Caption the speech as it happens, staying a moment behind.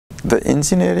The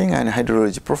engineering and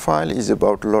hydrology profile is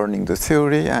about learning the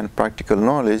theory and practical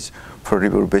knowledge for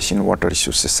river basin water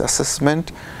resources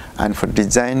assessment and for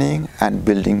designing and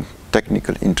building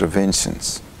technical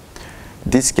interventions.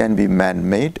 This can be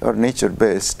man-made or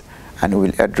nature-based and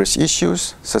will address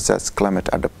issues such as climate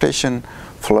adaptation,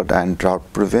 flood and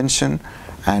drought prevention,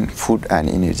 and food and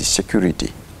energy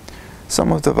security.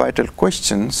 Some of the vital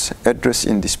questions addressed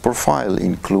in this profile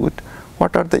include: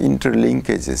 what are the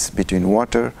interlinkages between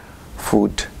water,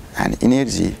 food, and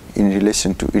energy in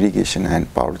relation to irrigation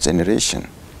and power generation?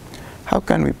 How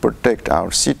can we protect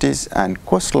our cities and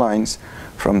coastlines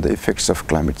from the effects of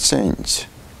climate change?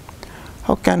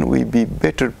 How can we be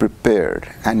better prepared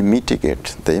and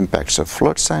mitigate the impacts of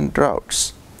floods and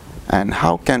droughts? And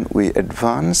how can we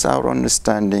advance our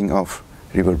understanding of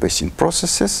river basin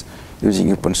processes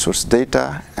using open source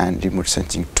data and remote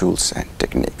sensing tools and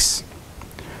techniques?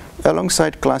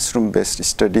 Alongside classroom-based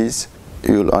studies,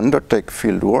 you will undertake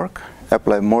field work,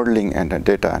 apply modeling and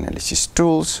data analysis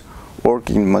tools,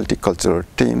 work in multicultural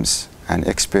teams, and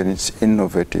experience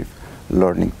innovative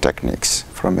learning techniques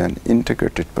from an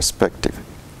integrated perspective.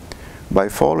 By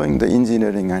following the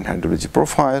engineering and hydrology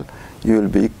profile, you will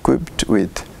be equipped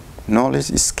with knowledge,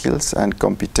 skills, and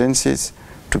competencies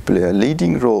to play a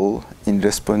leading role in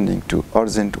responding to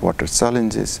urgent water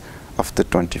challenges of the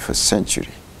 21st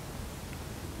century.